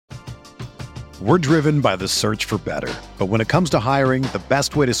We're driven by the search for better. But when it comes to hiring, the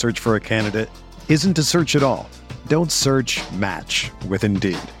best way to search for a candidate isn't to search at all. Don't search, match with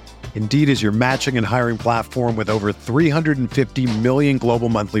Indeed. Indeed is your matching and hiring platform with over 350 million global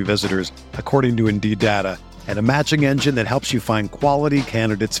monthly visitors, according to Indeed data, and a matching engine that helps you find quality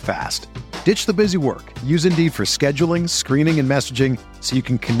candidates fast. Ditch the busy work. Use Indeed for scheduling, screening, and messaging so you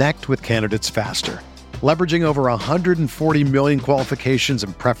can connect with candidates faster. Leveraging over 140 million qualifications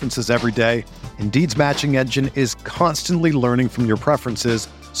and preferences every day, Indeed's matching engine is constantly learning from your preferences,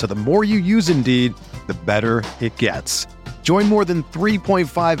 so the more you use Indeed, the better it gets. Join more than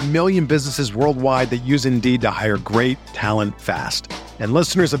 3.5 million businesses worldwide that use Indeed to hire great talent fast. And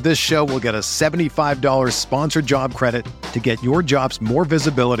listeners of this show will get a $75 sponsored job credit to get your jobs more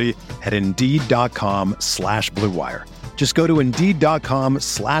visibility at Indeed.com/Blue Wire. Just go to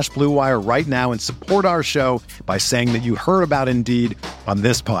Indeed.com/Blue Wire right now and support our show by saying that you heard about Indeed on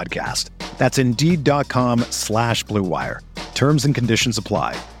this podcast. That's Indeed.com/Blue Wire. Terms and conditions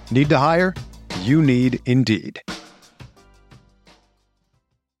apply. Need to hire? You need Indeed.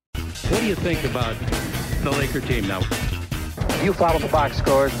 What do you think about the Laker team now? You follow the box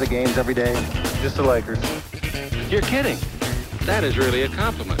scores of the games every day? Just the Lakers. You're kidding. That is really a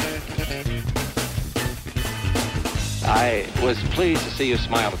compliment. I was pleased to see you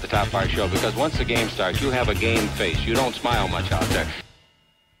smile at the top of our show because once the game starts, you have a game face. You don't smile much out there.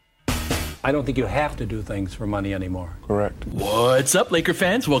 I don't think you have to do things for money anymore. Correct. What's up, Laker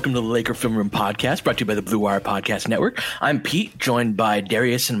fans? Welcome to the Laker Film Room Podcast, brought to you by the Blue Wire Podcast Network. I'm Pete, joined by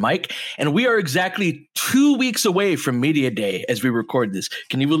Darius and Mike, and we are exactly 2 weeks away from Media Day as we record this.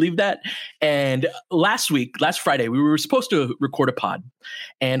 Can you believe that? And last Friday, we were supposed to record a pod,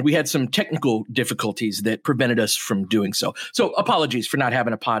 and we had some technical difficulties that prevented us from doing so. So apologies for not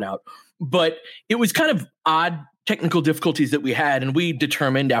having a pod out, but it was kind of odd technical difficulties that we had, and we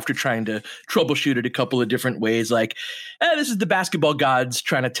determined after trying to troubleshoot it a couple of different ways, like, this is the basketball gods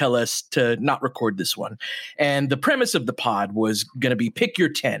trying to tell us to not record this one. And the premise of the pod was going to be pick your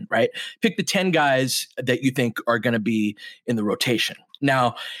 10, right? Pick the 10 guys that you think are going to be in the rotation.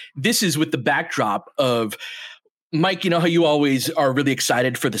 Now, this is with the backdrop of, Mike, you know how you always are really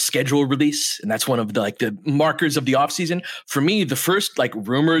excited for the schedule release, and that's one of the markers of the offseason. For me, the first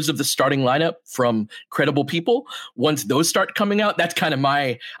rumors of the starting lineup from credible people, once those start coming out, that's kind of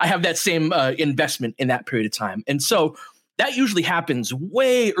I have that same investment in that period of time. And so that usually happens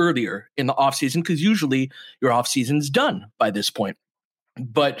way earlier in the offseason because usually your offseason's done by this point.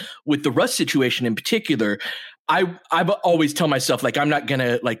 But with the Russ situation in particular, I've always tell myself, I'm not going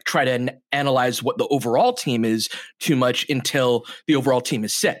to try to analyze what the overall team is too much until the overall team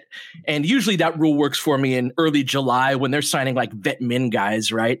is set. And usually that rule works for me in early July when they're signing vet min guys,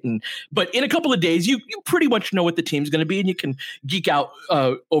 right? But in a couple of days, you pretty much know what the team's going to be, and you can geek out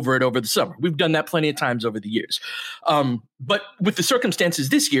over it over the summer. We've done that plenty of times over the years. But with the circumstances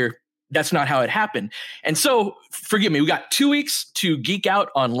this year, that's not how it happened. And so, forgive me, we got 2 weeks to geek out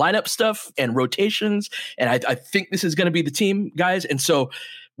on lineup stuff and rotations. And I think this is going to be the team, guys. And so,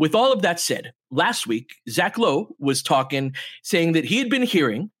 with all of that said, last week, Zach Lowe was saying that he had been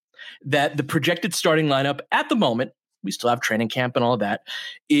hearing that the projected starting lineup at the moment, we still have training camp and all of that,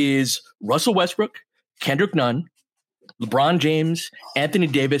 is Russell Westbrook, Kendrick Nunn, LeBron James, Anthony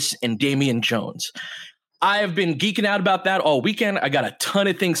Davis, and Damian Jones. I have been geeking out about that all weekend. I got a ton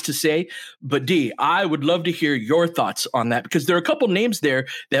of things to say, but D, I would love to hear your thoughts on that because there are a couple names there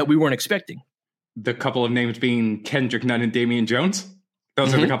that we weren't expecting. The couple of names being Kendrick Nunn and Damian Jones.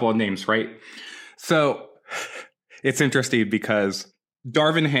 Those are the couple of names, right? So it's interesting because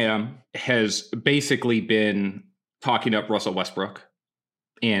Darvin Ham has basically been talking up Russell Westbrook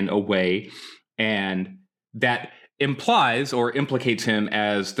in a way, and that implies or implicates him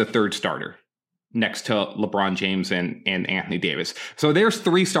as the third starter next to LeBron James and Anthony Davis. So there's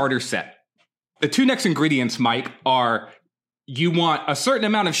three starters set. The two next ingredients, Mike, are you want a certain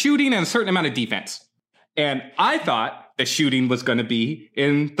amount of shooting and a certain amount of defense. And I thought the shooting was going to be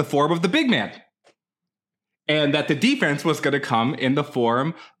in the form of the big man, and that the defense was going to come in the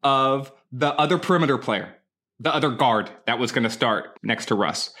form of the other perimeter player, the other guard that was going to start next to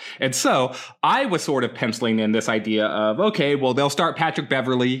Russ. And so I was sort of penciling in this idea of, okay, well, they'll start Patrick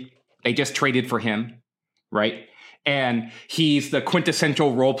Beverley. They just traded for him, right? And he's the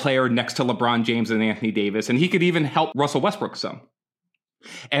quintessential role player next to LeBron James and Anthony Davis. And he could even help Russell Westbrook some.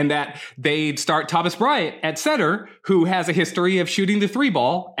 And that they'd start Thomas Bryant at center, who has a history of shooting the three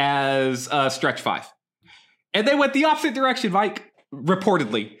ball as a stretch five. And they went the opposite direction, Mike.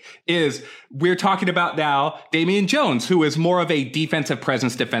 reportedly, is we're talking about now Damian Jones, who is more of a defensive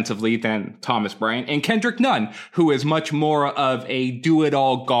presence defensively than Thomas Bryant, and Kendrick Nunn, who is much more of a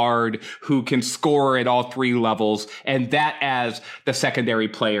do-it-all guard who can score at all three levels, and that as the secondary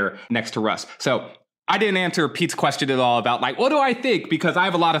player next to Russ. So I didn't answer Pete's question at all about like, what do I think? Because I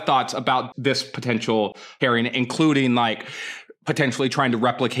have a lot of thoughts about this potential pairing, including like potentially trying to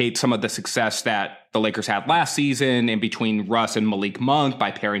replicate some of the success that the Lakers had last season in between Russ and Malik Monk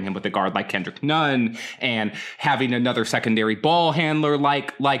by pairing him with a guard like Kendrick Nunn and having another secondary ball handler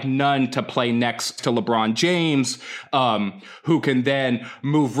like Nunn to play next to LeBron James, who can then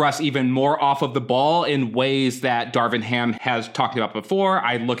move Russ even more off of the ball in ways that Darvin Ham has talked about before.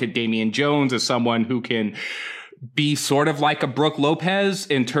 I look at Damian Jones as someone who can be sort of like a Brook Lopez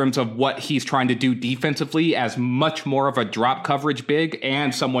in terms of what he's trying to do defensively as much more of a drop coverage big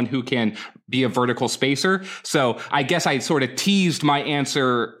and someone who can be a vertical spacer. So I guess I sort of teased my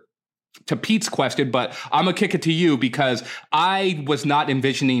answer to Pete's question, but I'm going to kick it to you because I was not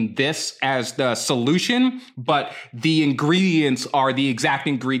envisioning this as the solution, but the ingredients are the exact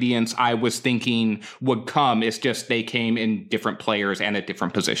ingredients I was thinking would come. It's just they came in different players and at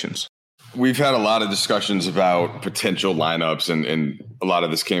different positions. We've had a lot of discussions about potential lineups, and a lot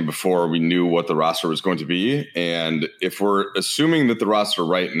of this came before we knew what the roster was going to be. And if we're assuming that the roster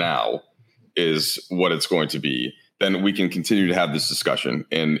right now is what it's going to be, then we can continue to have this discussion.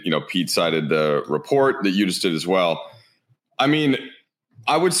 And, Pete cited the report that you just did as well. I mean,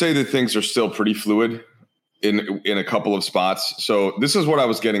 I would say that things are still pretty fluid in a couple of spots. So this is what I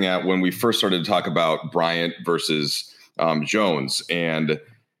was getting at when we first started to talk about Bryant versus Jones. And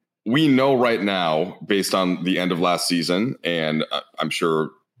we know right now, based on the end of last season, and I'm sure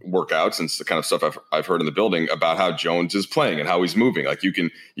workouts and the kind of stuff I've heard in the building about how Jones is playing and how he's moving. Like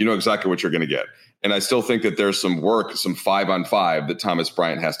you know exactly what you're going to get. And I still think that there's some work, some 5-on-5 that Thomas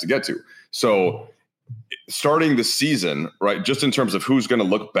Bryant has to get to. So starting the season, right, just in terms of who's going to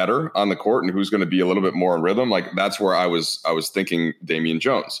look better on the court and who's going to be a little bit more in rhythm, like that's where I was thinking Damian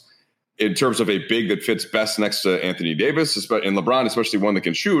Jones. In terms of a big that fits best next to Anthony Davis and LeBron, especially one that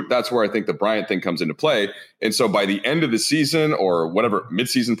can shoot, that's where I think the Bryant thing comes into play. And so by the end of the season or whatever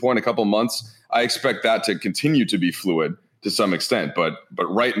midseason point, a couple of months, I expect that to continue to be fluid to some extent. But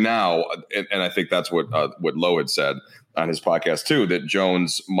right now, and I think that's what Lowe had said on his podcast too, that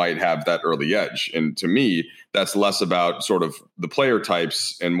Jones might have that early edge. And to me, that's less about sort of the player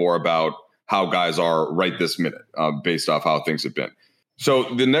types and more about how guys are right this minute based off how things have been.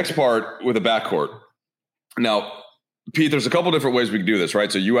 So the next part with the backcourt. Now, Pete, there's a couple different ways we can do this,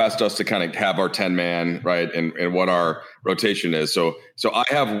 right? So you asked us to kind of have our 10-man, right, and what our rotation is. So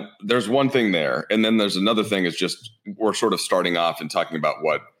there's one thing there, and then there's another thing is just we're sort of starting off and talking about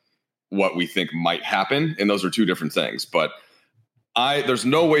what we think might happen, and those are two different things. But there's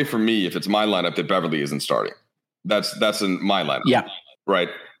no way for me, if it's my lineup, that Beverly isn't starting. That's in my lineup, yeah, right.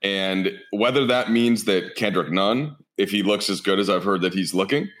 And whether that means that Kendrick Nunn, if he looks as good as I've heard that he's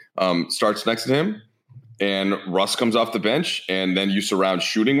looking, starts next to him, and Russ comes off the bench, and then you surround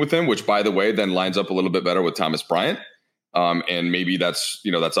shooting with him, which, by the way, then lines up a little bit better with Thomas Bryant. And maybe that's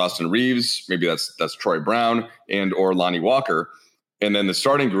Austin Reeves, maybe that's Troy Brown and or Lonnie Walker. And then the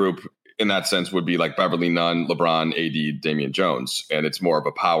starting group in that sense would be like Beverly, Nunn, LeBron, AD, Damian Jones. And it's more of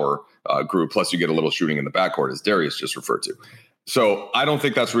a power group. Plus you get a little shooting in the backcourt, as Darius just referred to. So I don't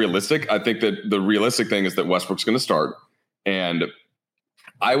think that's realistic. I think that the realistic thing is that Westbrook's going to start. And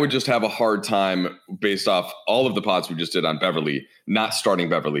I would just have a hard time based off all of the pods we just did on Beverly, not starting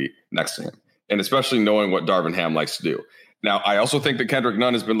Beverly next to him. And especially knowing what Darvin Ham likes to do. Now, I also think that Kendrick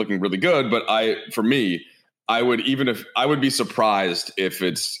Nunn has been looking really good, but I would be surprised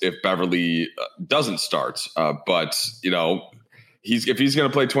if Beverly doesn't start. But if he's going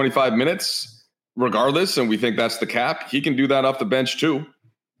to play 25 minutes, regardless, and we think that's the cap, he can do that off the bench too,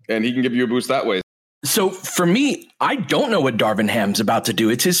 and he can give you a boost that way. So for me, I don't know what Darvin Ham's about to do.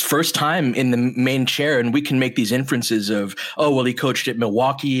 It's his first time in the main chair, and we can make these inferences of, oh, well, he coached at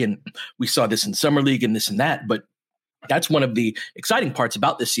Milwaukee, and we saw this in Summer League and this and that, but that's one of the exciting parts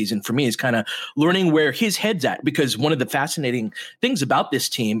about this season for me is kind of learning where his head's at, because one of the fascinating things about this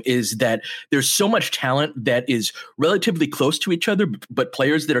team is that there's so much talent that is relatively close to each other, but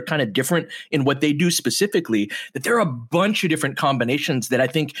players that are kind of different in what they do specifically, that there are a bunch of different combinations that I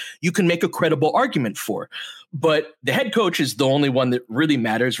think you can make a credible argument for. But the head coach is the only one that really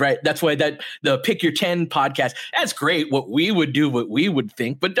matters, right? That's why the Pick Your 10 podcast, that's great. What we would do, what we would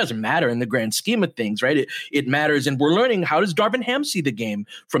think, but it doesn't matter in the grand scheme of things, right? It matters. And we're learning, how does Darvin Ham see the game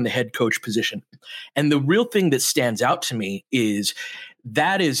from the head coach position? And the real thing that stands out to me is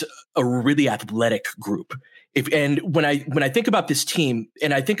that is a really athletic group. When I think about this team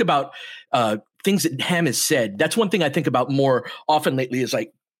and I think about things that Ham has said, that's one thing I think about more often lately is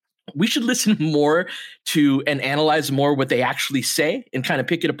like, we should listen more to and analyze more what they actually say and kind of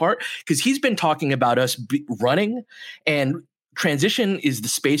pick it apart, because he's been talking about us running, and transition is the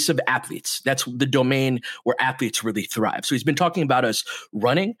space of athletes. That's the domain where athletes really thrive. So he's been talking about us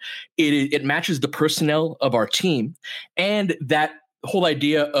running. It matches the personnel of our team, and that whole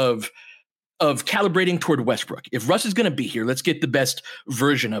idea of calibrating toward Westbrook. If Russ is going to be here, let's get the best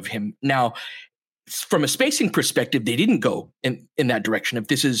version of him. Now, from a spacing perspective, they didn't go in that direction. If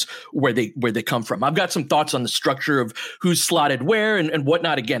this is where they come from, I've got some thoughts on the structure of who's slotted where and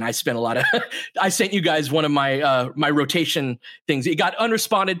whatnot. Again, I spent a lot of. I sent you guys one of my my rotation things. It got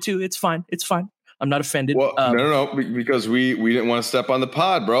unresponded to. It's fine. I'm not offended. Well, no, because we didn't want to step on the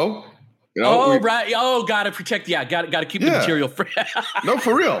pod, bro. You know, right. Oh, gotta protect. Yeah, gotta keep the material free. No,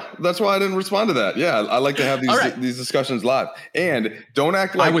 for real. That's why I didn't respond to that. Yeah, I like to have these discussions live. And don't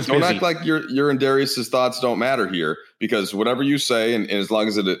act like your and Darius's thoughts don't matter here, because whatever you say, and as long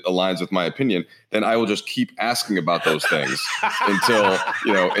as it aligns with my opinion, then I will just keep asking about those things until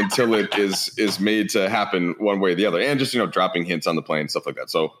it is made to happen one way or the other, and just dropping hints on the plane, stuff like that.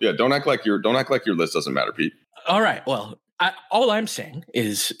 So yeah, don't act like your list doesn't matter, Pete. All right. Well, all I'm saying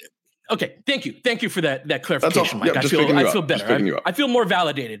is. Okay, thank you for that clarification, Mike. Yeah, I feel better. I feel more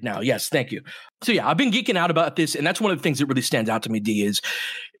validated now. Yes, thank you. So yeah, I've been geeking out about this, and that's one of the things that really stands out to me, D, is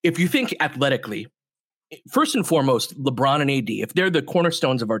if you think athletically, first and foremost, LeBron and AD, if they're the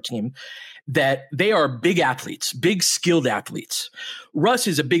cornerstones of our team, that they are big athletes, big skilled athletes. Russ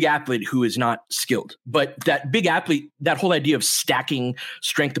is a big athlete who is not skilled, but that big athlete, that whole idea of stacking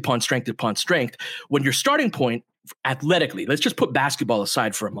strength upon strength upon strength, when your starting point athletically, let's just put basketball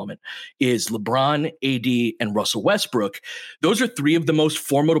aside for a moment, is LeBron, AD, and Russell Westbrook. Those are three of the most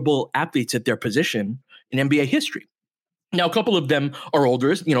formidable athletes at their position in NBA history. Now, a couple of them are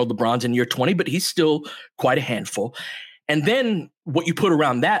older. LeBron's in year 20, but he's still quite a handful. And then what you put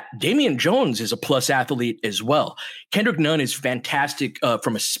around that, Damian Jones is a plus athlete as well. Kendrick Nunn is fantastic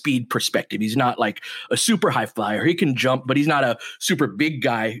from a speed perspective. He's not like a super high flyer. He can jump, but he's not a super big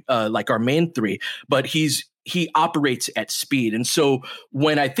guy like our main three. But he operates at speed. And so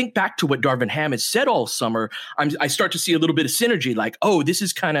when I think back to what Darvin Ham has said all summer, I start to see a little bit of synergy, like, oh, this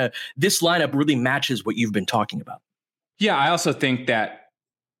lineup really matches what you've been talking about. Yeah, I also think that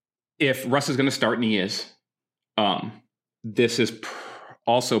if Russ is going to start, and he is, this is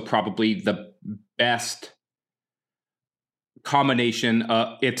also probably the best combination.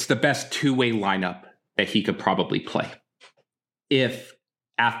 It's the best two-way lineup that he could probably play. If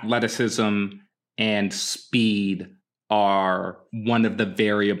athleticism and speed are one of the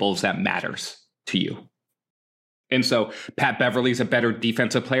variables that matters to you. And so Pat Beverly's a better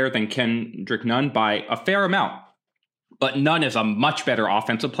defensive player than Kendrick Nunn by a fair amount. But Nunn is a much better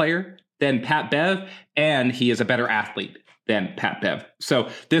offensive player than Pat Bev, and he is a better athlete than Pat Bev. So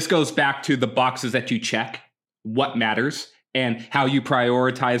this goes back to the boxes that you check, what matters, and how you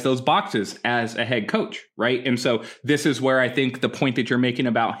prioritize those boxes as a head coach, right? And so this is where I think the point that you're making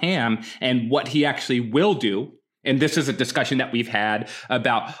about Ham and what he actually will do, and this is a discussion that we've had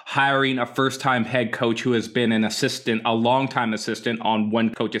about hiring a first-time head coach who has been an assistant, a long-time assistant on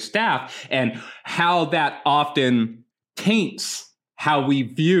one coach's staff, and how that often taints how we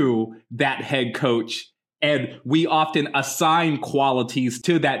view that head coach. And we often assign qualities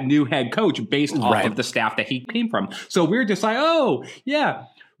to that new head coach based off of the staff that he came from. So we're just like, oh, yeah,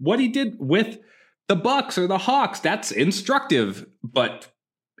 what he did with the Bucks or the Hawks, that's instructive.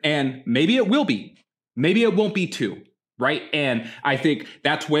 And maybe it will be. Maybe it won't be too, right? And I think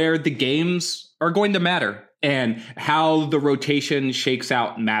that's where the games are going to matter, and how the rotation shakes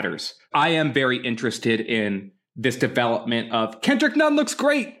out matters. I am very interested in this development of Kendrick Nunn looks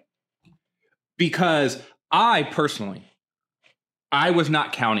great, because I personally, I was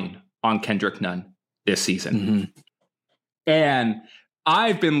not counting on Kendrick Nunn this season. Mm-hmm. And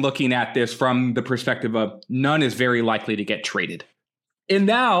I've been looking at this from the perspective of Nunn is very likely to get traded. And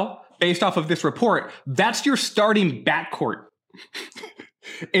now, based off of this report, that's your starting backcourt.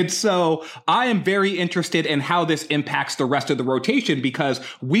 And so I am very interested in how this impacts the rest of the rotation, because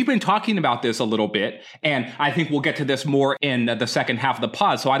we've been talking about this a little bit, and I think we'll get to this more in the second half of the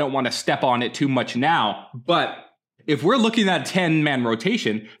pod, so I don't want to step on it too much now. But if we're looking at a 10-man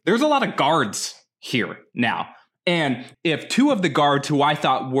rotation, there's a lot of guards here now. And if two of the guards who I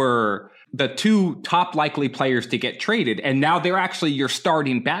thought were the two top likely players to get traded, and now they're actually your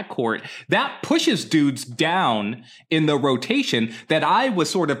starting backcourt, that pushes dudes down in the rotation that I was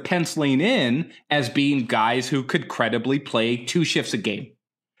sort of penciling in as being guys who could credibly play 2 shifts a game.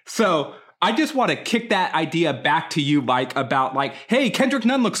 So I just want to kick that idea back to you, Mike, about like, hey, Kendrick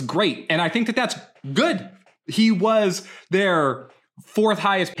Nunn looks great. And I think that that's good. He was their fourth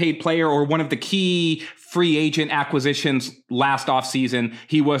highest paid player, or one of the key free agent acquisitions last offseason.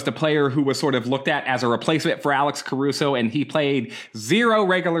 He was the player who was sort of looked at as a replacement for Alex Caruso, and he played 0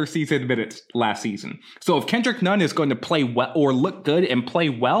 regular season minutes last season. So if Kendrick Nunn is going to play well or look good and play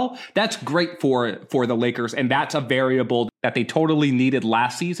well, that's great for the Lakers. And that's a variable that they totally needed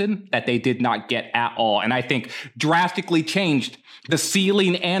last season that they did not get at all. And I think drastically changed the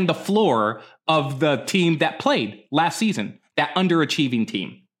ceiling and the floor of the team that played last season, that underachieving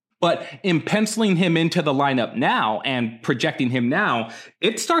team. But in penciling him into the lineup now and projecting him now,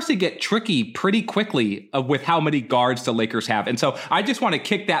 it starts to get tricky pretty quickly with how many guards the Lakers have. And so I just want to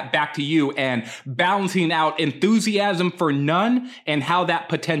kick that back to you and balancing out enthusiasm for Nunn and how that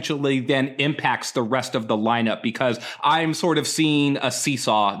potentially then impacts the rest of the lineup, because I'm sort of seeing a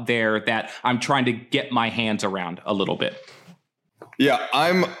seesaw there that I'm trying to get my hands around a little bit. Yeah,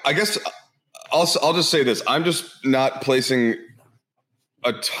 I guess I'll just say this. I'm just not placing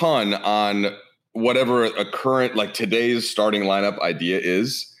a ton on whatever a current, like today's starting lineup idea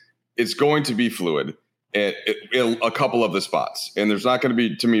is. It's going to be fluid in a couple of the spots. And there's not going to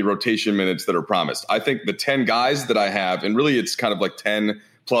be, to me, rotation minutes that are promised. I think the 10 guys that I have, and really it's kind of like 10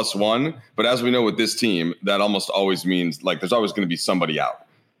 plus 1. But as we know with this team, that almost always means like there's always going to be somebody out.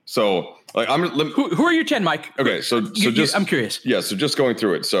 So like who are your 10, Mike? Okay, so just I'm curious. Yeah, so just going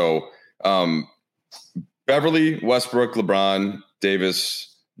through it. So Beverly, Westbrook, LeBron,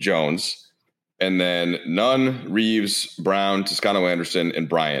 Davis, Jones, and then Nunn, Reeves, Brown, Toscano Anderson, and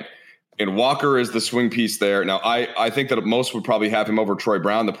Bryant. And Walker is the swing piece there. Now, I think that most would probably have him over Troy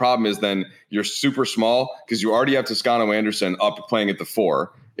Brown. The problem is then you're super small because you already have Toscano Anderson up playing at the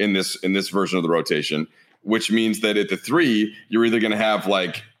 4 in this version of the rotation, which means that at the 3, you're either going to have,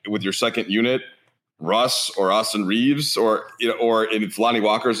 like, with your second unit, Russ or Austin Reeves, or if Lonnie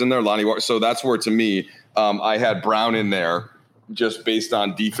Walker's in there, Lonnie Walker. So that's where, to me, I had Brown in there, just based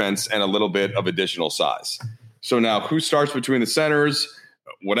on defense and a little bit of additional size. So now who starts between the centers?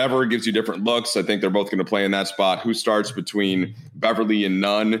 Whatever gives you different looks. I think they're both going to play in that spot. Who starts between Beverly and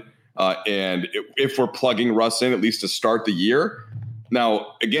Nunn? And if we're plugging Russ in, at least to start the year.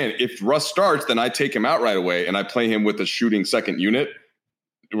 Now, again, if Russ starts, then I take him out right away and I play him with a shooting second unit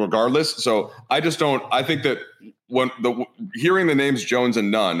regardless. So I think that hearing the names Jones and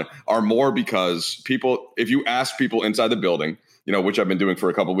Nunn are more because if you ask people inside the building, which I've been doing for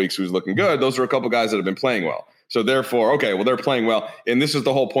a couple of weeks, who's looking good, those are a couple of guys that have been playing well. So therefore, okay, well, they're playing well. And this is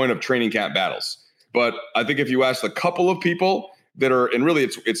the whole point of training camp battles. But I think if you ask a couple of people that are, and really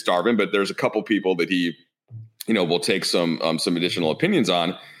it's Darvin, but there's a couple people that he, will take some additional opinions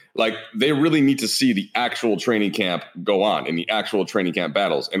on, like they really need to see the actual training camp go on in the actual training camp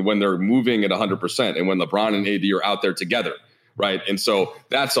battles. And when they're moving at 100% and when LeBron and AD are out there together. Right. And so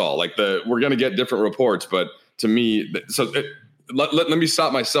that's all. Like we're going to get different reports, but to me, let me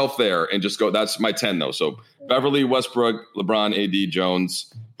stop myself there and just go. That's my 10 though. So Beverly, Westbrook, LeBron, AD,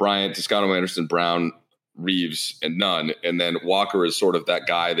 Jones, Bryant, Toscano Anderson, Brown, Reeves, and Nunn. And then Walker is sort of that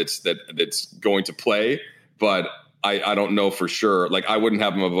guy that's going to play, but I don't know for sure. Like I wouldn't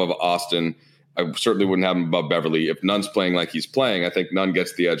have him above Austin. I certainly wouldn't have him above Beverly. If Nunn's playing like he's playing, I think Nunn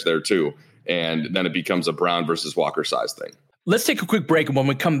gets the edge there too. And then it becomes a Brown versus Walker size thing. Let's take a quick break, and when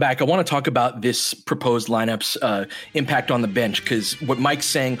we come back, I want to talk about this proposed lineup's impact on the bench, because what Mike's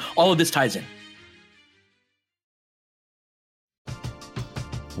saying, all of this ties in.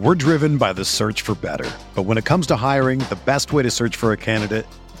 We're driven by the search for better. But when it comes to hiring, the best way to search for a candidate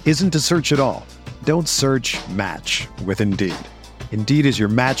isn't to search at all. Don't search, match with Indeed. Indeed is your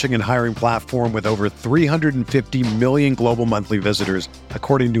matching and hiring platform with over 350 million global monthly visitors,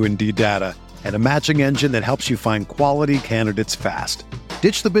 according to Indeed data, and a matching engine that helps you find quality candidates fast.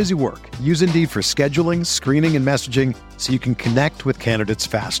 Ditch the busy work. Use Indeed for scheduling, screening, and messaging so you can connect with candidates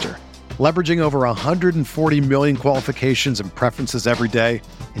faster. Leveraging over 140 million qualifications and preferences every day,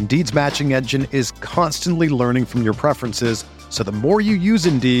 Indeed's matching engine is constantly learning from your preferences, so the more you use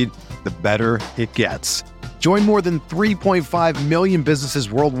Indeed, the better it gets. Join more than 3.5 million businesses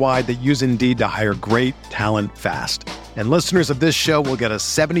worldwide that use Indeed to hire great talent fast. And listeners of this show will get a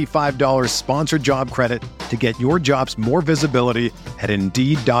 $75 sponsored job credit to get your jobs more visibility at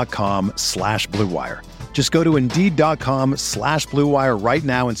Indeed.com/Blue Wire. Just go to Indeed.com/Blue Wire right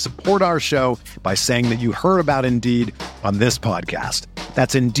now and support our show by saying that you heard about Indeed on this podcast.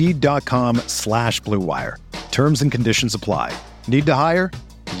 That's Indeed.com/Blue Wire. Terms and conditions apply. Need to hire?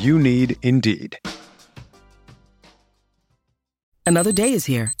 You need Indeed. Another day is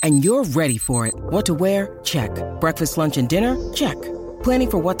here, and you're ready for it. What to wear? Check. Breakfast, lunch, and dinner? Check.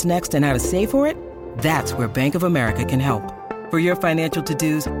 Planning for what's next and how to save for it? That's where Bank of America can help. For your financial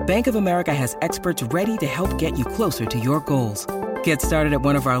to-dos, Bank of America has experts ready to help get you closer to your goals. Get started at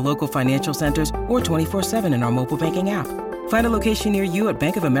one of our local financial centers or 24/7 in our mobile banking app. Find a location near you at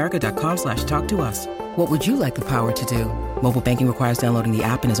bankofamerica.com/talktous. What would you like the power to do? Mobile banking requires downloading the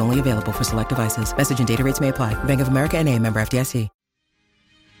app and is only available for select devices. Message and data rates may apply. Bank of America NA, member FDIC.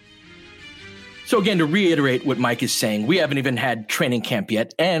 So again, to reiterate what Mike is saying, we haven't even had training camp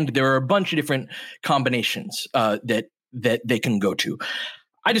yet, and there are a bunch of different combinations that they can go to.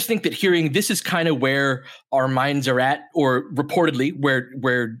 I just think that hearing this is kind of where our minds are at, or reportedly where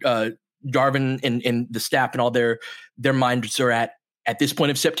Darvin and the staff and all their minds are at this point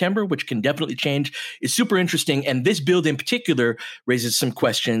of September, which can definitely change, is super interesting. And this build in particular raises some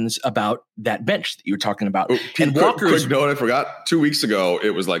questions about that bench that you were talking about. Oh, and Walker's, quick note, I forgot. 2 weeks ago,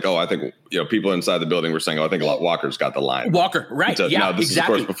 it was like, I think people inside the building were saying, I think Walker's got the line. Walker, right? Yeah, now this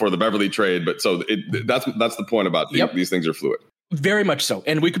exactly. is of course before the Beverly trade, but so that's the point about these things are fluid. Very much so.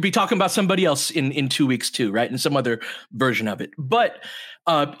 And we could be talking about somebody else in 2 weeks too, right? In some other version of it. But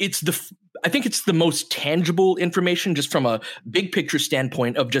I think it's the most tangible information just from a big picture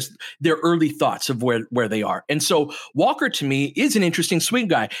standpoint of just their early thoughts of where they are. And so Walker, to me, is an interesting swing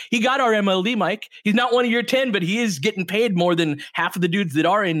guy. He got our MLD, Mike. He's not one of your 10, but he is getting paid more than half of the dudes that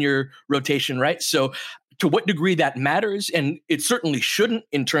are in your rotation, right? So to what degree that matters, and it certainly shouldn't,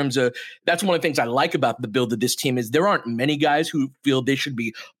 in terms of, that's one of the things I like about the build of this team is there aren't many guys who feel they should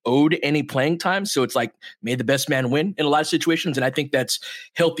be owed any playing time. So it's like, may the best man win in a lot of situations. And I think that's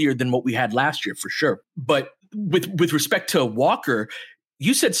healthier than what we had last year for sure. But with respect to Walker,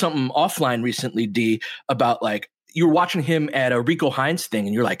 you said something offline recently, D, about like, you were watching him at a Rico Hines thing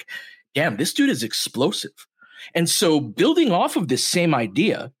and you're like, damn, this dude is explosive. And so building off of this same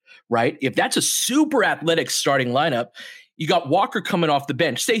idea, right? If that's a super athletic starting lineup, you got Walker coming off the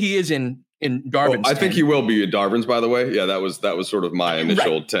bench. Say he is in Darvin's. I think he will be in Darvin's, by the way. Yeah, that was sort of my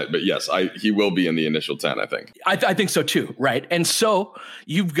initial 10. But yes, he will be in the initial 10, I think. I think so too, right? And so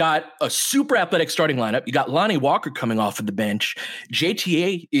you've got a super athletic starting lineup. You got Lonnie Walker coming off of the bench.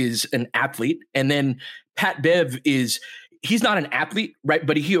 JTA is an athlete. And then Pat Bev he's not an athlete, right?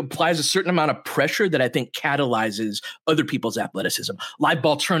 But he applies a certain amount of pressure that I think catalyzes other people's athleticism. Live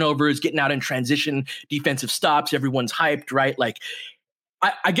ball turnovers, getting out in transition, defensive stops, everyone's hyped, right? Like,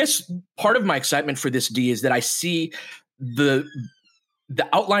 I guess part of my excitement for this, D, is that I see the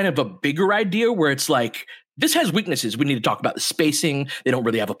outline of a bigger idea where it's like, this has weaknesses. We need to talk about the spacing. They don't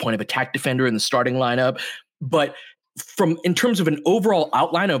really have a point of attack defender in the starting lineup. But in terms of an overall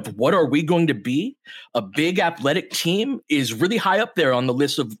outline of what are we going to be, a big athletic team is really high up there on the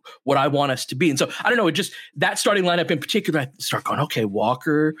list of what I want us to be. And so I don't know, just that starting lineup in particular, I start going, okay,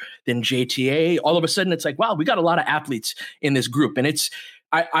 Walker, then JTA. All of a sudden it's like, wow, we got a lot of athletes in this group. And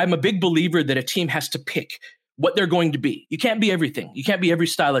I'm a big believer that a team has to pick what they're going to be. You can't be everything. You can't be every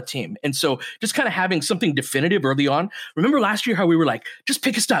style of team. And so just kind of having something definitive early on. Remember last year how we were like, just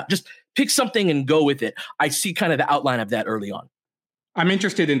pick a style, just pick something and go with it. I see kind of the outline of that early on. I'm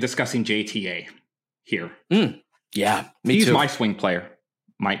interested in discussing JTA here. Yeah, He's too. my swing player,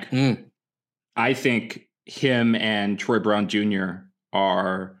 Mike. I think him and Troy Brown Jr.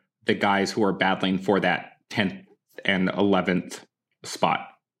 are the guys who are battling for that 10th and 11th spot.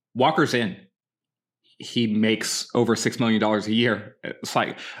 Walker's in. He makes over $6 million a year. It's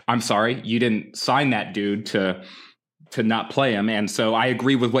like, I'm sorry, you didn't sign that dude to not play him. And so I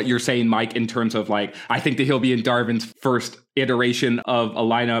agree with what you're saying, Mike, in terms of like, I think that he'll be in Darvin's first iteration of a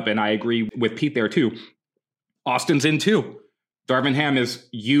lineup. And I agree with Pete there too. Austin's in too. Darvin Ham has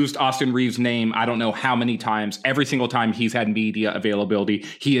used Austin Reeves' name, I don't know how many times. Every single time he's had media availability,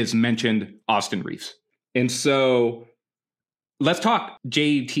 he has mentioned Austin Reeves. And so let's talk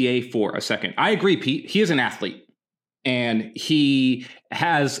JTA for a second. I agree, Pete. He is an athlete. And he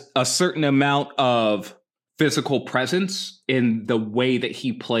has a certain amount of physical presence in the way that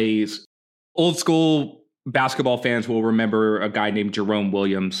he plays. Old school basketball fans will remember a guy named Jerome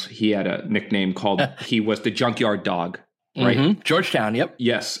Williams. He had a nickname called, he was the Junkyard Dog, right? Mm-hmm. Georgetown, yep.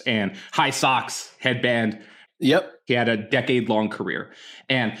 Yes, and high socks, headband. Yep. He had a decade-long career.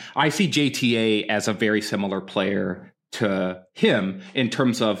 And I see JTA as a very similar player to him in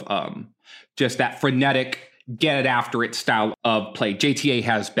terms of just that frenetic, get it after it style of play. JTA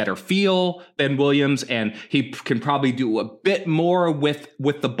has better feel than Williams, and he can probably do a bit more with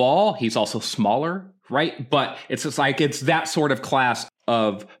the ball. He's also smaller, right? But it's just like, it's that sort of class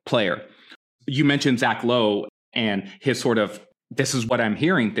of player. You mentioned Zach Lowe and his sort of, this is what I'm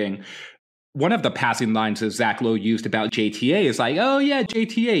hearing thing. One of the passing lines that Zach Lowe used about JTA is like, oh yeah,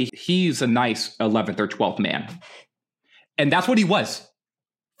 JTA, he's a nice 11th or 12th man. And that's what he was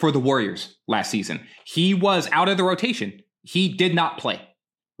for the Warriors last season. He was out of the rotation. He did not play.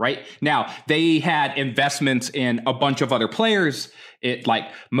 Right now, they had investments in a bunch of other players, like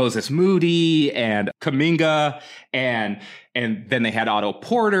Moses Moody and Kuminga, and then they had Otto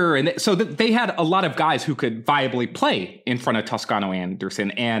Porter, and so they had a lot of guys who could viably play in front of Toscano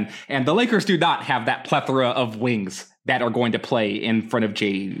Anderson, and the Lakers do not have that plethora of wings that are going to play in front of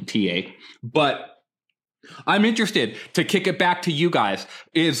JTA. But I'm interested to kick it back to you guys.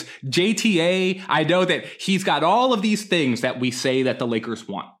 Is JTA, I know that he's got all of these things that we say that the Lakers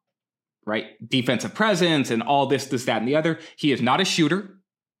want, right? Defensive presence and all this, that, and the other. He is not a shooter.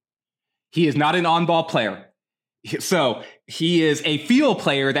 He is not an on-ball player. So he is a field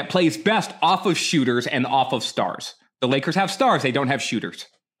player that plays best off of shooters and off of stars. The Lakers have stars. They don't have shooters.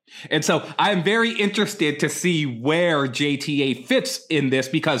 And so I'm very interested to see where JTA fits in this,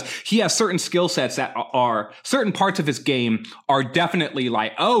 because he has certain skill sets that are certain parts of his game are definitely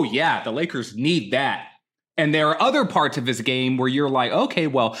like, oh yeah, the Lakers need that. And there are other parts of his game where you're like, okay,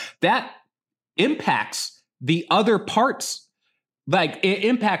 well, that impacts the other parts. Like it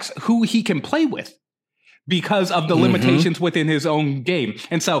impacts who he can play with because of the limitations within his own game.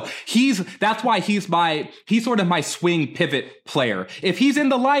 And so that's why he's sort of my swing pivot player. If he's in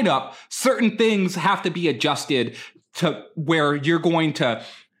the lineup, certain things have to be adjusted to where you're going to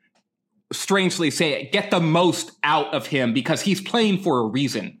strangely say, get the most out of him because he's playing for a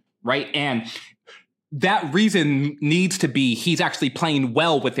reason, right? And that reason needs to be he's actually playing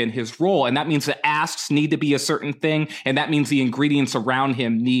well within his role. And that means the asks need to be a certain thing. And that means the ingredients around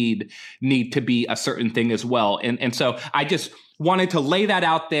him need to be a certain thing as well. And so I just wanted to lay that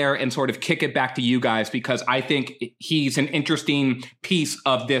out there and sort of kick it back to you guys, because I think he's an interesting piece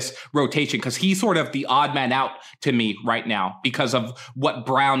of this rotation, because he's sort of the odd man out to me right now because of what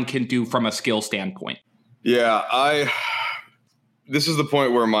Brown can do from a skill standpoint. Yeah, this is the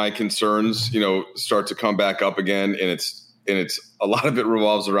point where my concerns, start to come back up again. And it's a lot of it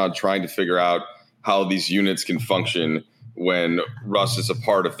revolves around trying to figure out how these units can function when Russ is a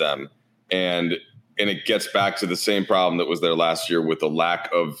part of them. And it gets back to the same problem that was there last year with the lack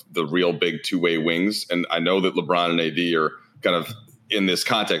of the real big two-way wings. And I know that LeBron and AD are kind of in this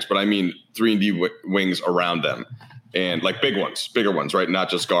context, but I mean 3-and-D wings around them. And like bigger ones, right? Not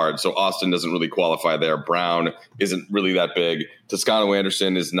just guards. So Austin doesn't really qualify there. Brown isn't really that big. Toscano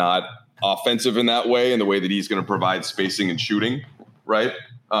Anderson is not offensive in that way, in the way that he's going to provide spacing and shooting, right?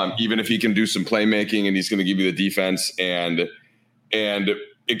 Even if he can do some playmaking and he's going to give you the defense. And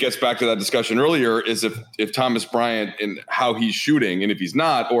it gets back to that discussion earlier, is if Thomas Bryant and how he's shooting, and if he's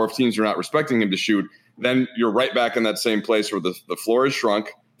not, or if teams are not respecting him to shoot, then you're right back in that same place where the floor is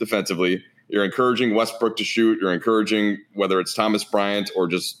shrunk defensively. You're encouraging Westbrook to shoot. You're encouraging whether it's Thomas Bryant or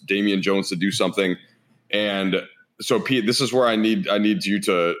just Damian Jones to do something. And so, Pete, this is where I need you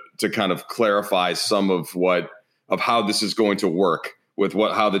to kind of clarify some of how this is going to work with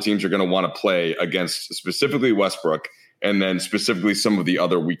how the teams are going to want to play against specifically Westbrook, and then specifically some of the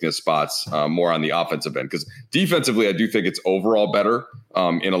other weakness spots more on the offensive end. Because defensively, I do think it's overall better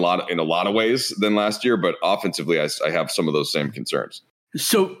in a lot of ways than last year, but offensively, I have some of those same concerns.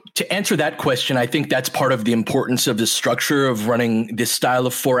 So to answer that question, I think that's part of the importance of the structure of running this style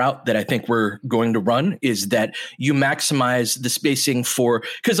of 4-out that I think we're going to run, is that you maximize the spacing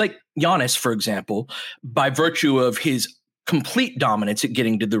because like Giannis, for example, by virtue of his complete dominance at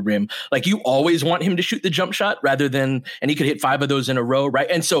getting to the rim, like you always want him to shoot the jump shot and he could hit 5 of those in a row, right?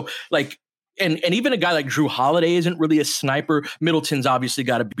 And so like, and even a guy like Drew Holiday isn't really a sniper. Middleton's obviously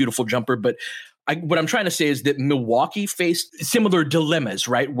got a beautiful jumper, but what I'm trying to say is that Milwaukee faced similar dilemmas,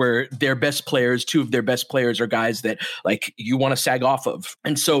 right? Where two of their best players are guys that like you want to sag off of.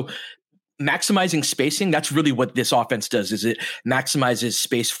 And so maximizing spacing, that's really what this offense does, is it maximizes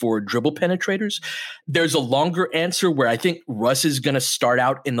space for dribble penetrators. There's a longer answer where I think Russ is going to start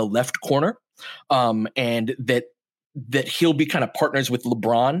out in the left corner, and that he'll be kind of partners with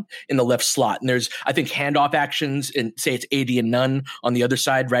LeBron in the left slot. And there's, I think, handoff actions, and say it's AD and Nunn on the other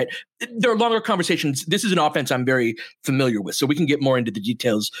side, right? There are longer conversations. This is an offense I'm very familiar with, so we can get more into the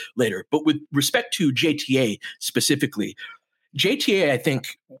details later. But with respect to JTA specifically, JTA, I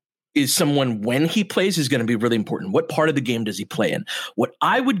think, is someone when he plays is going to be really important. What part of the game does he play in? What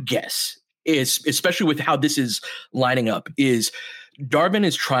I would guess is, especially with how this is lining up, is Darvin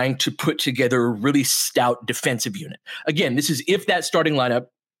is trying to put together a really stout defensive unit. Again, this is if that starting lineup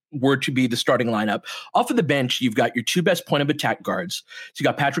were to be the starting lineup. Off of the bench, you've got your 2 best point of attack guards. So you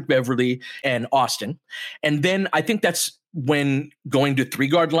got Patrick Beverley and Austin. And then I think that's when going to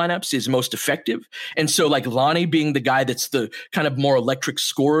 3-guard lineups is most effective. And so like Lonnie being the guy that's the kind of more electric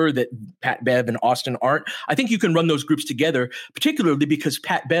scorer that Pat Bev and Austin aren't, I think you can run those groups together, particularly because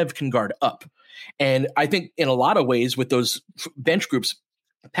Pat Bev can guard up. And I think in a lot of ways with those bench groups,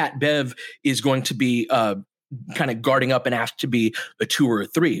 Pat Bev is going to be kind of guarding up and asked to be a 2 or a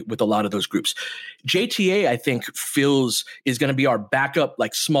 3 with a lot of those groups. JTA, I think, is going to be our backup,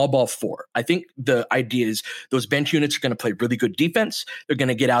 like small ball 4. I think the idea is those bench units are going to play really good defense. They're going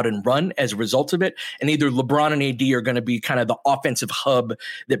to get out and run as a result of it. And either LeBron and AD are going to be kind of the offensive hub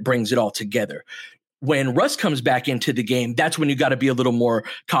that brings it all together. When Russ comes back into the game, that's when you got to be a little more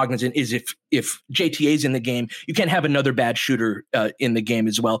cognizant is if JTA's in the game, you can't have another bad shooter in the game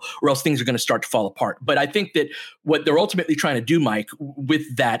as well, or else things are going to start to fall apart. But I think that what they're ultimately trying to do, Mike,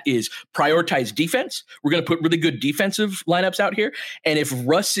 with that is prioritize defense. We're going to put really good defensive lineups out here. And if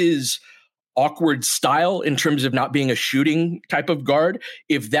Russ's awkward style in terms of not being a shooting type of guard,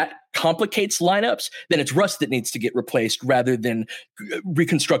 if that complicates lineups, then it's Russ that needs to get replaced rather than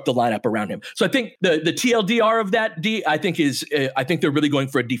reconstruct the lineup around him. So I think the TLDR of that, I think they're really going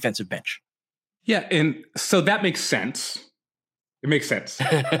for a defensive bench. Yeah, and so that makes sense. It makes sense.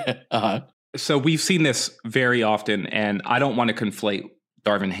 Uh-huh. So we've seen this very often, and I don't want to conflate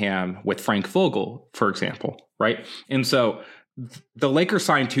Darvin Ham with Frank Vogel, for example, right? And so the Lakers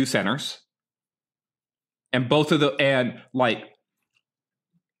signed 2 centers. And based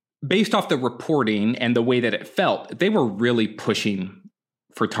off the reporting and the way that it felt, they were really pushing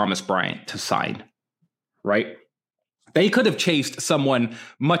for Thomas Bryant to sign, right? They could have chased someone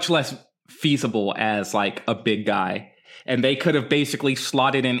much less feasible as like a big guy, and they could have basically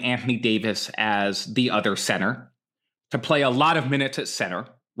slotted in Anthony Davis as the other center to play a lot of minutes at center,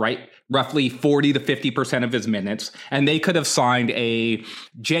 right? Roughly 40 to 50% of his minutes. And they could have signed a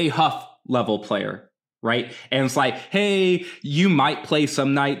Jay Huff level player, right? And it's like, hey, you might play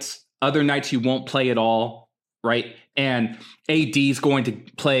some nights, other nights you won't play at all, right? And AD is going to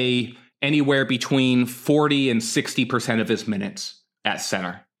play anywhere between 40 and 60% of his minutes at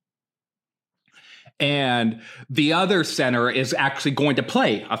center. And the other center is actually going to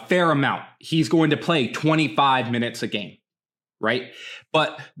play a fair amount. He's going to play 25 minutes a game, right?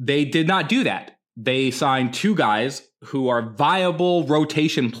 But they did not do that. They signed 2 guys who are viable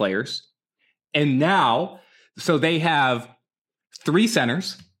rotation players. And now, so they have 3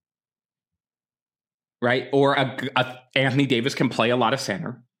 centers, right? Or Anthony Davis can play a lot of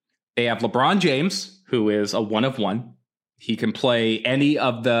center. They have LeBron James, who is a 1 of 1. He can play any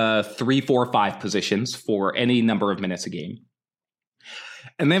of the 3, 4, 5 positions for any number of minutes a game.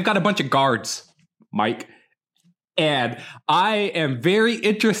 And they've got a bunch of guards, Mike. And I am very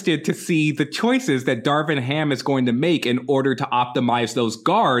interested to see the choices that Darvin Ham is going to make in order to optimize those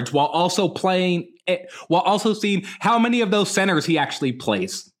guards while also seeing how many of those centers he actually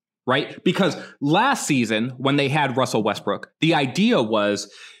plays, right? Because last season, when they had Russell Westbrook, the idea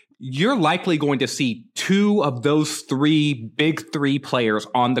was you're likely going to see 2 of those 3 big 3 players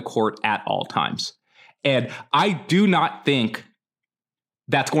on the court at all times. And I do not think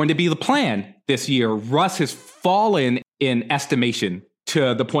that's going to be the plan this year. Russ has fallen in estimation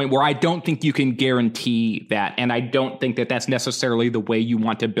to the point where I don't think you can guarantee that. And I don't think that that's necessarily the way you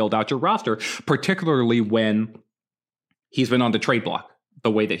want to build out your roster, particularly when he's been on the trade block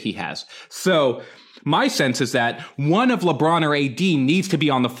the way that he has. So my sense is that one of LeBron or AD needs to be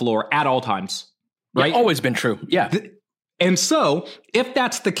on the floor at all times, right? Yeah, always been true. Yeah. And so if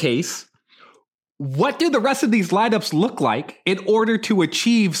that's the case, what do the rest of these lineups look like in order to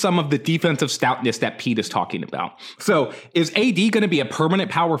achieve some of the defensive stoutness that Pete is talking about? So is AD going to be a permanent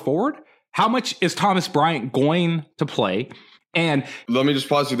power forward? How much is Thomas Bryant going to play? And let me just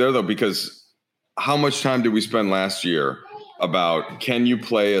pause you there, though, because how much time did we spend last year about can you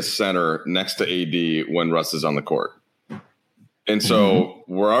play a center next to AD when Russ is on the court? And so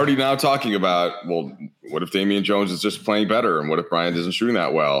we're already now talking about, well, what if Damian Jones is just playing better? And what if Bryant isn't shooting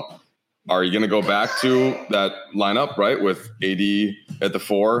that well? Are you going to go back to that lineup, right, with AD at the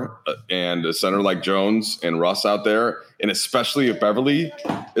 4 and a center like Jones and Russ out there? And especially if Beverly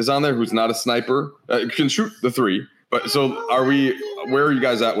is on there, who's not a sniper, can shoot the 3. But so where are you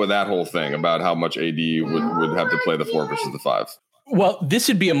guys at with that whole thing about how much AD would have to play the 4 versus the 5? Well, this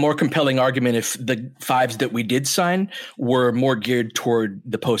would be a more compelling argument if the 5s that we did sign were more geared toward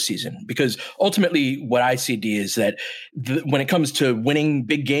the postseason, because ultimately what I see, D, is that when it comes to winning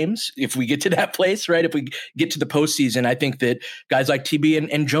big games, if we get to that place, right, if we get to the postseason, I think that guys like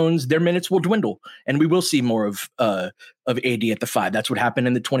TB and Jones, their minutes will dwindle and we will see more of of AD at the 5. That's what happened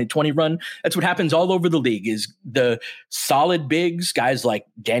in the 2020 run. That's what happens all over the league is the solid bigs, guys like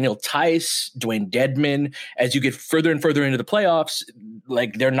Daniel Tice, Dwayne Dedmon, as you get further and further into the playoffs,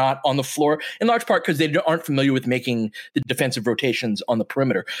 like they're not on the floor in large part because they aren't familiar with making the defensive rotations on the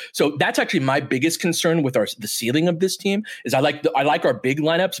perimeter. So that's actually my biggest concern with the ceiling of this team is I like our big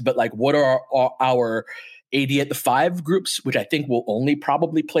lineups, but like what are our AD at the 5 groups, which I think will only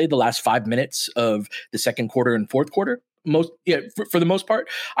probably play the last 5 minutes of the second quarter and fourth quarter. For the most part,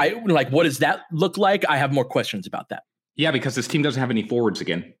 what does that look like? I have more questions about that. Yeah, because this team doesn't have any forwards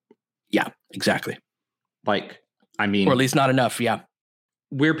again. Yeah, exactly. Or at least not enough. Yeah.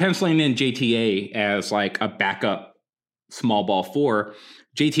 We're penciling in JTA as like a backup small ball 4.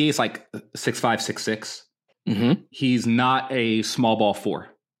 JTA is like 6'5", 6'6". Mm-hmm. He's not a small ball 4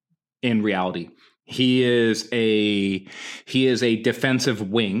 in reality. He is a defensive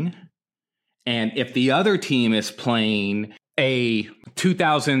wing. And if the other team is playing a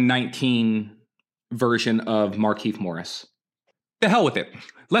 2019 version of Markieff Morris, the hell with it.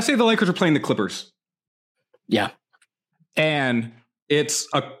 Let's say the Lakers are playing the Clippers. Yeah. And it's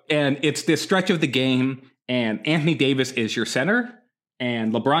this stretch of the game, and Anthony Davis is your center,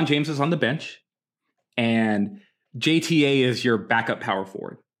 and LeBron James is on the bench, and JTA is your backup power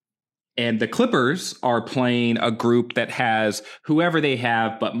forward. And the Clippers are playing a group that has whoever they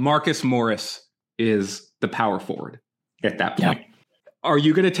have, but Marcus Morris is the power forward at that point. Yeah. Are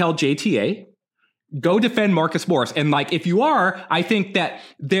you going to tell JTA, go defend Marcus Morris? And like, if you are, I think that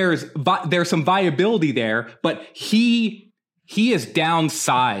there's some viability there, but he is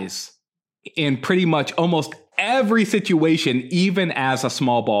downsize in pretty much almost every situation, even as a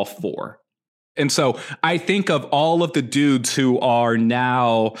small ball 4. And so I think of all of the dudes who are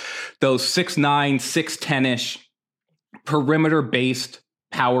now those 6'9", 6'10-ish perimeter-based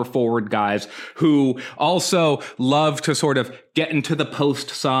power forward guys who also love to sort of get into the post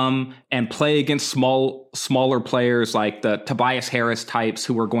some and play against smaller players like the Tobias Harris types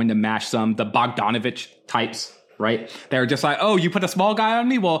who are going to mash some, the Bogdanovich types, right? They're just like, oh, you put a small guy on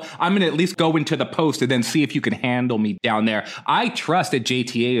me? Well, I'm going to at least go into the post and then see if you can handle me down there. I trust that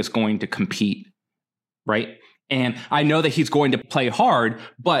JTA is going to compete, right? And I know that he's going to play hard,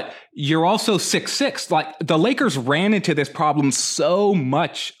 but you're also 6'6". Like the Lakers ran into this problem so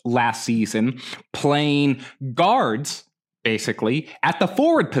much last season, playing guards basically at the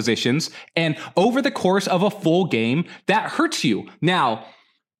forward positions. And over the course of a full game, that hurts you. Now,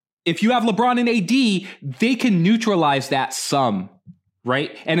 if you have LeBron and AD, they can neutralize that some,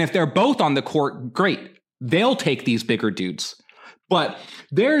 right? And if they're both on the court, great. They'll take these bigger dudes. But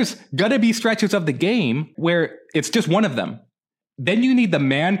there's going to be stretches of the game where it's just one of them. Then you need the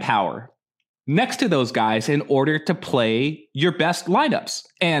manpower next to those guys in order to play your best lineups.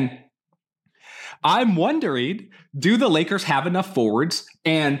 And I'm wondering, do the Lakers have enough forwards?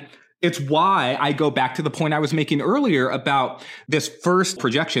 And it's why I go back to the point I was making earlier about this first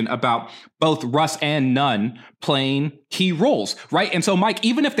projection about both Russ and Nunn playing key roles, right? And so, Mike,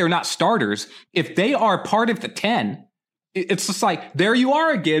 even if they're not starters, if they are part of the 10, it's just like, there you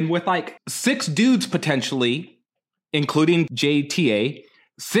are again with like 6 dudes potentially, including JTA,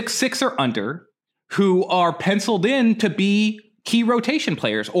 6'6" or under, who are penciled in to be key rotation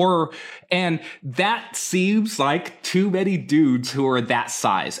players. And that seems like too many dudes who are that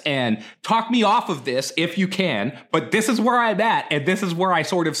size. And talk me off of this if you can, but this is where I'm at. And this is where I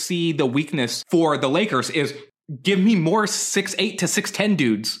sort of see the weakness for the Lakers is give me more 6'8" to 6'10"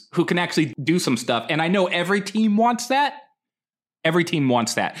 dudes who can actually do some stuff. And I know every team wants that. Every team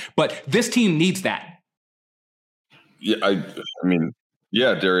wants that. But this team needs that. Yeah, I mean,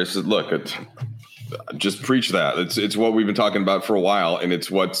 yeah, Darius, look, just preach that. It's what we've been talking about for a while. And it's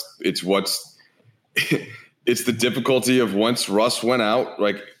the difficulty of once Russ went out,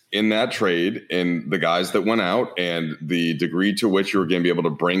 like in that trade, and the guys that went out and the degree to which you're going to be able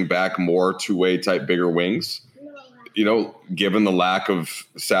to bring back more two-way type bigger wings, given the lack of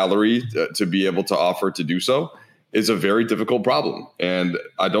salary to be able to offer to do so, is a very difficult problem. And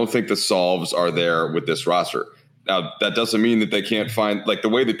I don't think the solves are there with this roster. Now, that doesn't mean that they can't find, like the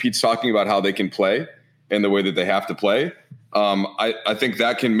way that Pete's talking about how they can play and the way that they have to play. I think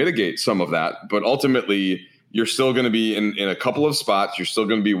that can mitigate some of that. But ultimately, you're still going to be in a couple of spots. You're still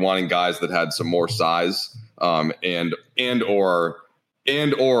going to be wanting guys that had some more size and or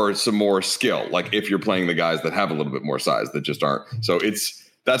some more skill. Like if you're playing the guys that have a little bit more size that just aren't. So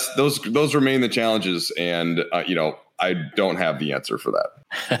those remain the challenges. And, I don't have the answer for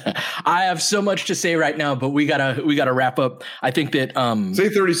that. I have so much to say right now, but we gotta wrap up. I think that say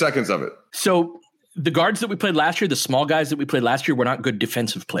 30 seconds of it. So the guards that we played last year, the small guys that we played last year were not good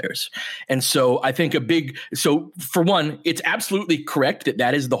defensive players. And so I think so for one, it's absolutely correct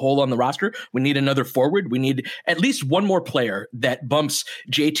that is the hole on the roster. We need another forward. We need at least one more player that bumps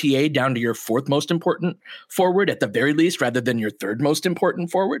JTA down to your fourth most important forward at the very least, rather than your third most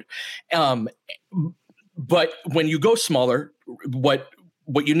important forward. But when you go smaller,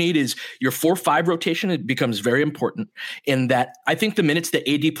 what you need is your 4-5 rotation. It becomes very important in that I think the minutes that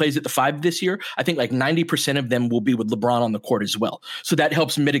AD plays at the 5 this year, I think like 90% of them will be with LeBron on the court as well. So that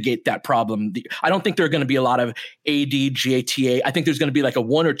helps mitigate that problem. I don't think there are going to be a lot of AD, JTA. I think there's going to be like a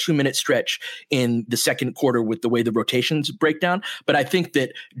 1 or 2 minute stretch in the second quarter with the way the rotations break down. But I think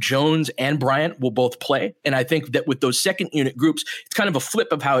that Jones and Bryant will both play. And I think that with those second unit groups, it's kind of a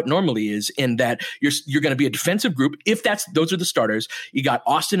flip of how it normally is in that you're going to be a defensive group. If those are the starters, you got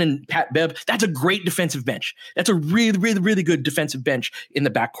Austin and Pat Bev. That's a great defensive bench. That's a really, really, really good defensive bench in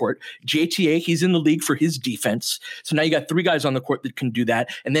the backcourt. JTA, he's in the league for his defense. So now you got 3 guys on the court that can do that.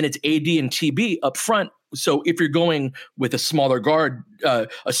 And then it's AD and TB up front. So if you're going with a smaller guard, a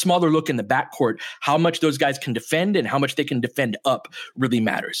smaller look in the backcourt, how much those guys can defend and how much they can defend up really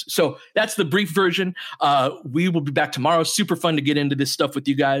matters. So that's the brief version. We will be back tomorrow. Super fun to get into this stuff with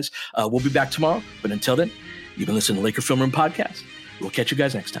you guys. We'll be back tomorrow. But until then, you've been listening to Laker Film Room Podcast. We'll catch you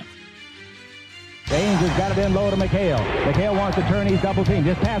guys next time. James has got it in low to McHale. McHale wants to turn. He's double teamed.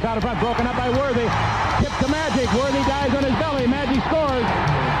 Just pass out in front. Broken up by Worthy. Tip to Magic. Worthy dies on his belly. Magic scores.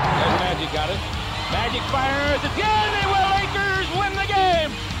 There's Magic got it. Magic fires. It's good. They will. Lakers win the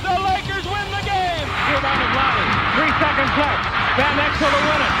game. The Lakers win the game. Rebound is Lonnie. 3 seconds left. Van Exel to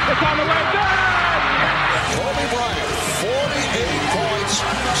win it. It's on the way. Good. Kobe Bryant, 48 points,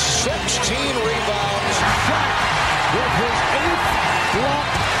 16 rebounds. With his 8th block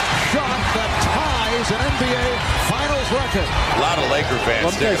shot that ties an NBA Finals record. A lot of Laker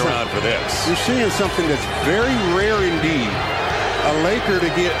fans sticking around for this. You're seeing something that's very rare indeed. A Laker to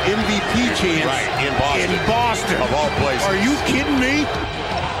get MVP chance in Boston. Of all places. Are you kidding me?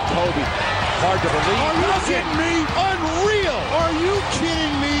 Kobe, hard to believe. Are you kidding me? Unreal. Are you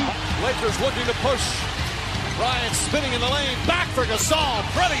kidding me? Lakers looking to push. Bryant spinning in the lane. Back for Gasol.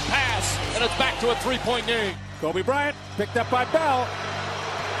 Pretty pass. And it's back to a 3-point game. Kobe Bryant picked up by Bell.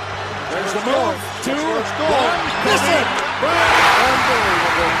 There's the move. 2, 1. Listen.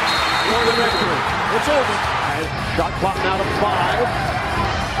 Unbelievable. For the victory. It's over. Shot clock now to 5.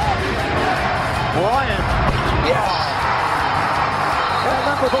 Bryant. Yes. And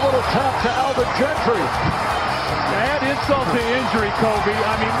that was a little tap to Alvin Gentry. Add insult to injury, Kobe.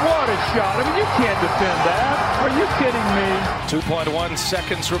 I mean, what a shot. I mean, you can't defend that. Are you kidding me? 2.1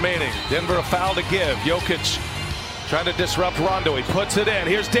 seconds remaining. Denver a foul to give. Jokic trying to disrupt Rondo. He puts it in.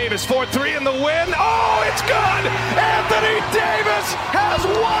 Here's Davis, 4-3 in the win. Oh, it's good! Anthony Davis has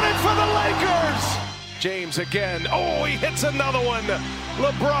won it for the Lakers! James again. Oh, he hits another one.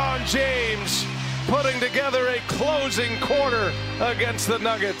 LeBron James putting together a closing quarter against the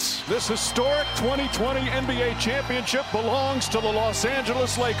Nuggets. This historic 2020 NBA championship belongs to the Los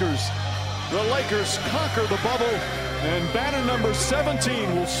Angeles Lakers. The Lakers conquer the bubble, and banner number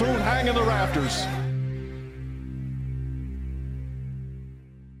 17 will soon hang in the rafters.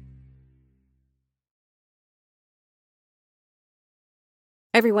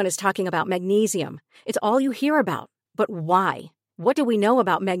 Everyone is talking about magnesium. It's all you hear about. But why? What do we know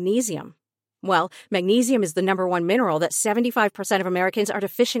about magnesium? Well, magnesium is the #1 mineral that 75% of Americans are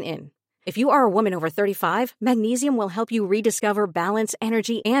deficient in. If you are a woman over 35, magnesium will help you rediscover balance,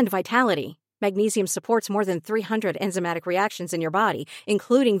 energy, and vitality. Magnesium supports more than 300 enzymatic reactions in your body,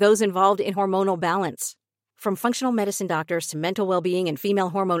 including those involved in hormonal balance. From functional medicine doctors to mental well-being and female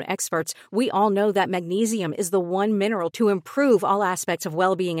hormone experts, we all know that magnesium is the one mineral to improve all aspects of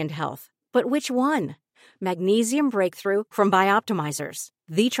well-being and health. But which one? Magnesium Breakthrough from Bioptimizers,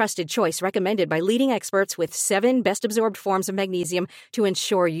 the trusted choice recommended by leading experts with 7 best-absorbed forms of magnesium to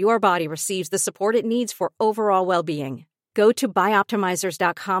ensure your body receives the support it needs for overall well-being. Go to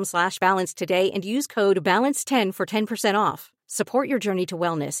bioptimizers.com/balance today and use code BALANCE10 for 10% off. Support your journey to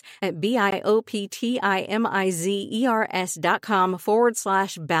wellness at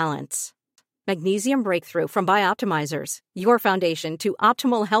bioptimizers.com/balance. Magnesium Breakthrough from Bioptimizers, your foundation to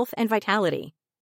optimal health and vitality.